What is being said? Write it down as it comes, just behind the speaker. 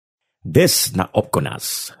This na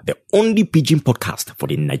Upgunners, the only pidgin podcast for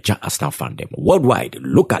the Niger Arsenal fandom, worldwide,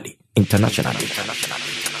 locally, internationally.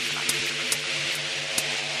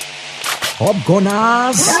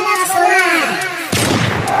 Upgunners!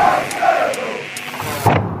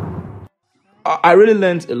 I really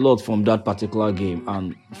learned a lot from that particular game,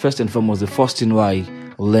 and first and foremost, the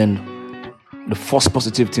first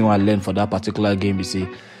positive thing I learned for that particular game is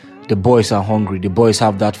the boys are hungry, the boys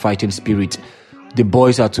have that fighting spirit. The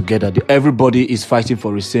boys are together. Everybody is fighting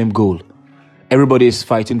for the same goal. Everybody is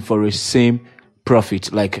fighting for the same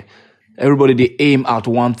profit. Like, everybody, they aim at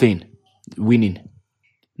one thing, winning.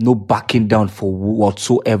 No backing down for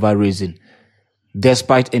whatsoever reason.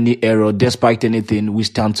 Despite any error, despite anything, we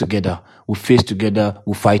stand together. We face together.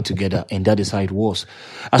 We fight together. And that is how it was.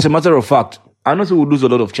 As a matter of fact, I know we will lose a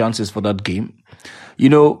lot of chances for that game. You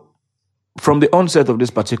know, from the onset of this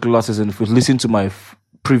particular season, if you listen to my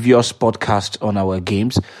previous podcast on our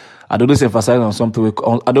games, I'd always emphasize on something.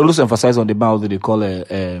 I'd always emphasize on the man that they call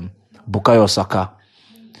Bukayo Saka.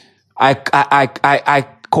 I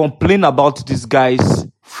complain about this guy's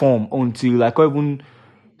form until I can't even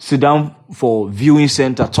sit down for viewing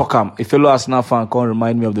center. Talk a fellow Arsenal fan can't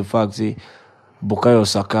remind me of the fact that Bukayo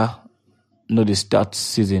Saka no the start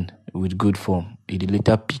season with good form. He did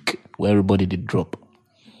later peak where everybody did drop.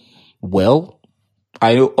 Well,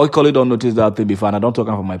 I call it don't notice that thing before, and I don't talk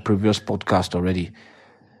about my previous podcast already.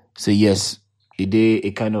 So yes, it did a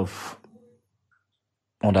kind of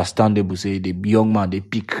understandable. Say the young man they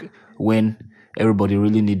pick when everybody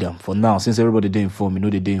really need them. For now, since everybody they inform,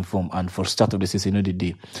 they inform, and for start of the season, they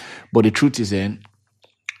did. But the truth is,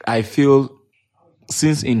 I feel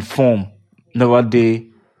since inform never they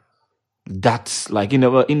that's like in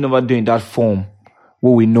never doing that form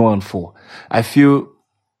what we know him for. I feel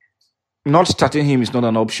not starting him is not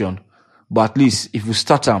an option, but at least if you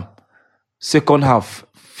start him, second half,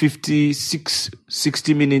 56,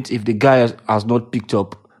 60 minutes, if the guy has not picked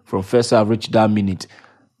up from first half, reached that minute,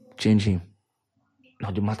 change him.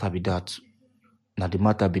 Now the matter be that.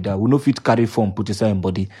 We know if it carry form, put aside in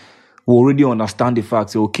body. We already understand the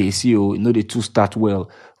fact, say, okay, the two start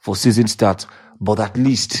well for season start, but at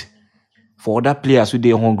least for other players who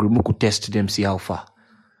they hungry, we could test them, see how far.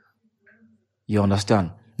 You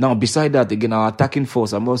understand? Now, beside that, again, our attacking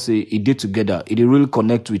force, I must say, it did together. It did really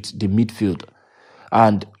connect with the midfield.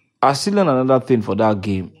 And I still learned another thing for that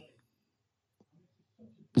game.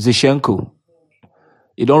 Zinchenko,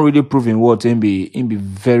 he don't really prove in what him be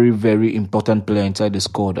very, very important player inside the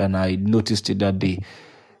squad, and I noticed it that day.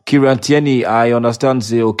 Kieran Tierney, I understand,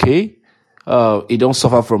 say, okay, he don't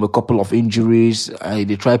suffer from a couple of injuries.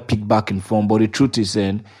 They try pick back in form, but the truth is,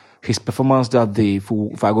 his performance that day,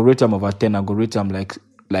 if I go rate him over 10, I go rate him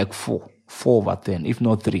like 4 over 10, if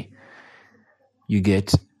not 3. You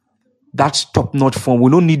get that's top-notch form. We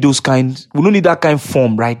don't need that kind of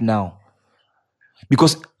form right now.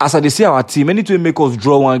 Because as I say our team, anytime make us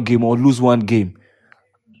draw one game or lose one game,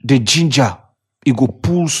 the ginger, it go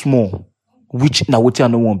pull small, which now what I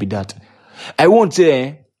don't want be that. I won't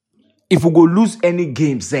say if we go lose any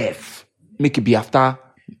game, Zef, make it be after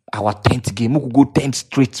our 10th game. We could go 10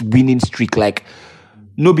 straight winning streak, like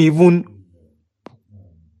no be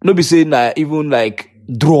saying even like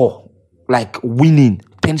draw, like winning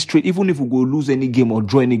 10 straight. Even if we go lose any game or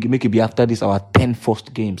draw any game, make it be after this our 10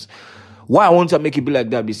 first games. Why I want to make it be like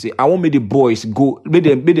that? Be say I want make the boys go, make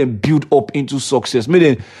them build up into success.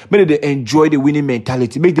 Make them enjoy the winning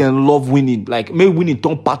mentality. Make them love winning. Like make winning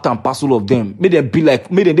turn part and parcel of them. Make them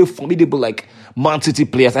be formidable like Man City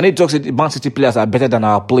players. I know talks that Man City players are better than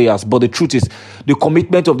our players, but the truth is the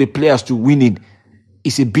commitment of the players to winning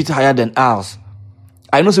is a bit higher than ours.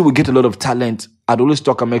 I know we get a lot of talent. I'd always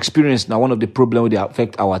talk, I'm experienced now, one of the problems that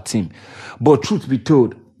affect our team. But truth be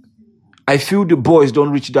told, I feel the boys don't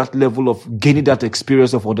reach that level of gaining that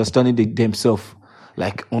experience of understanding themselves.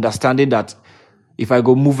 Like understanding that if I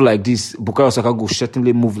go move like this, Bukayo Saka go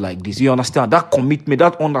certainly move like this. You understand? That commitment,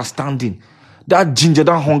 that understanding, that ginger,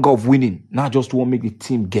 that hunger of winning, not just what make the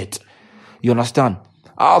team get. You understand?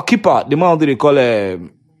 Our keeper, the man that they call how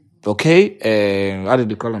did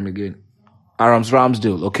they call him again? Aaron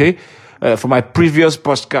Ramsdale, okay? For my previous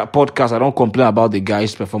podcast, I don't complain about the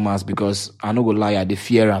guy's performance because I no go lie, I dey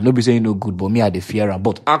fear him. Nobody saying no good, but me I dey fear him.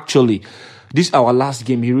 But actually, this our last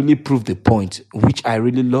game, he really proved the point, which I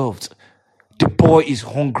really loved. The boy is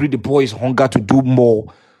hungry. The boy is hunger to do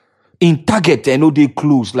more. In target, no dey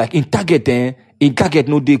close. Like in target,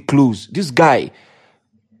 no dey close. This guy,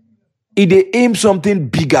 he dey aim something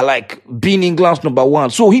bigger, like being England's number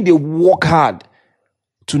 1. So he dey work hard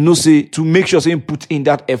to make sure he put in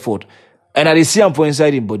that effort. And I see him for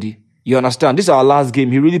inside him body. You understand? This is our last game.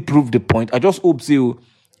 He really proved the point. I just hope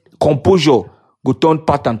composure go turn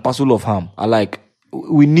part and parcel of harm.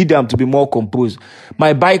 We need them to be more composed.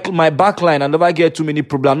 My back line, I never get too many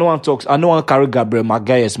problems. No one talks. I know one carry Gabriel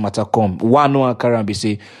Magalhaes matter come. One no one carry and be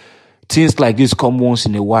say things like this come once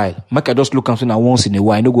in a while. Make I just look and say now once in a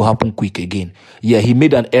while, no go happen quick again. Yeah, he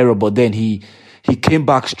made an error, but then he came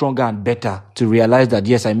back stronger and better to realize that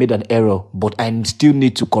yes, I made an error, but I still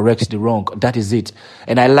need to correct the wrong. That is it.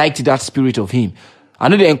 And I liked that spirit of him. I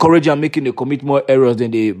know they encourage him making they commit more errors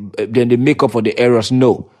than they make up for the errors.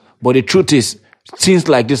 No, but the truth is, things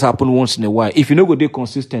like this happen once in a while. If you know go be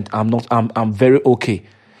consistent, I'm very okay.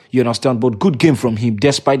 You understand? But good game from him,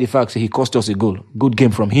 despite the fact that he cost us a goal. Good game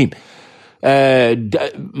from him.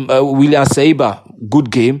 William Saliba, good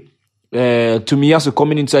game. To me, as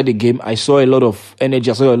coming inside the game, I saw a lot of energy,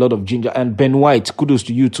 I saw a lot of ginger. And Ben White, kudos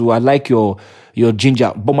to you too. I like your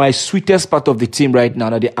ginger. But my sweetest part of the team right now,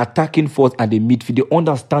 the attacking force and the midfield, the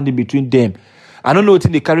understanding between them. I don't know what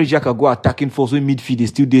they carry Xhaka go attacking force when midfield is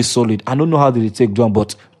still there solid. I don't know how they take down,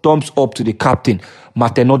 but thumbs up to the captain,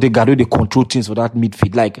 Martin Odegaard, they control things for that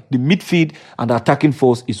midfield. Like the midfield and the attacking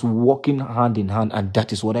force is working hand in hand, and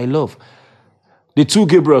that is what I love. The two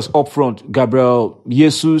Gabriels up front, Gabriel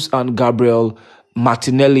Jesus and Gabriel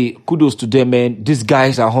Martinelli, kudos to them, man. These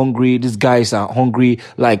guys are hungry.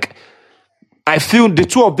 Like, I feel the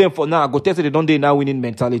two of them for now, go test they don't they now winning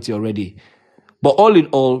mentality already. But all in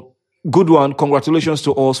all, good one. Congratulations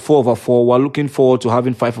to us. 4/4. We're looking forward to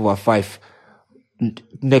having 5/5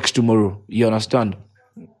 next tomorrow. You understand?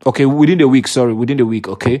 Okay, within the week.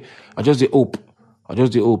 Okay, I just the hope.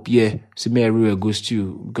 Yeah, see me everywhere goes to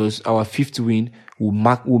you, because our 5th win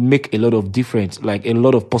will make a lot of difference, like a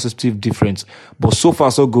lot of positive difference. But so far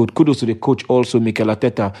so good. Kudos to the coach also, Mikel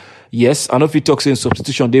Arteta. Yes, I know if he talks in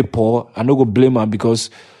substitution they poor. I no go blame him, because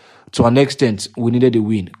to an extent we needed a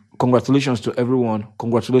win. Congratulations to everyone.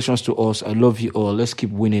 Congratulations to us. I love you all. Let's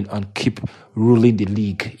keep winning and keep ruling the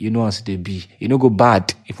league. You know as they be. You know go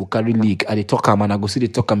bad if we carry league. I talk and I go see the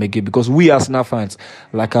talk again, because we as Arsenal fans,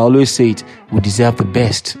 like I always say it, we deserve the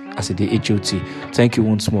best as the HOT. Thank you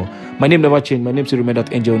once more. My name never changed. My name still remain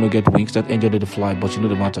that angel no get wings. That angel did the fly, but you know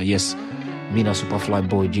the matter. Yes, me na super fly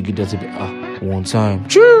boy. Jiggy does it one time.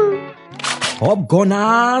 Choo! Up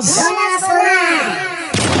Gunners!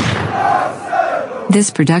 This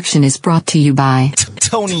production is brought to you by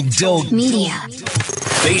Tony Dog Media.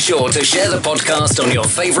 Be sure to share the podcast on your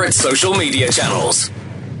favorite social media channels.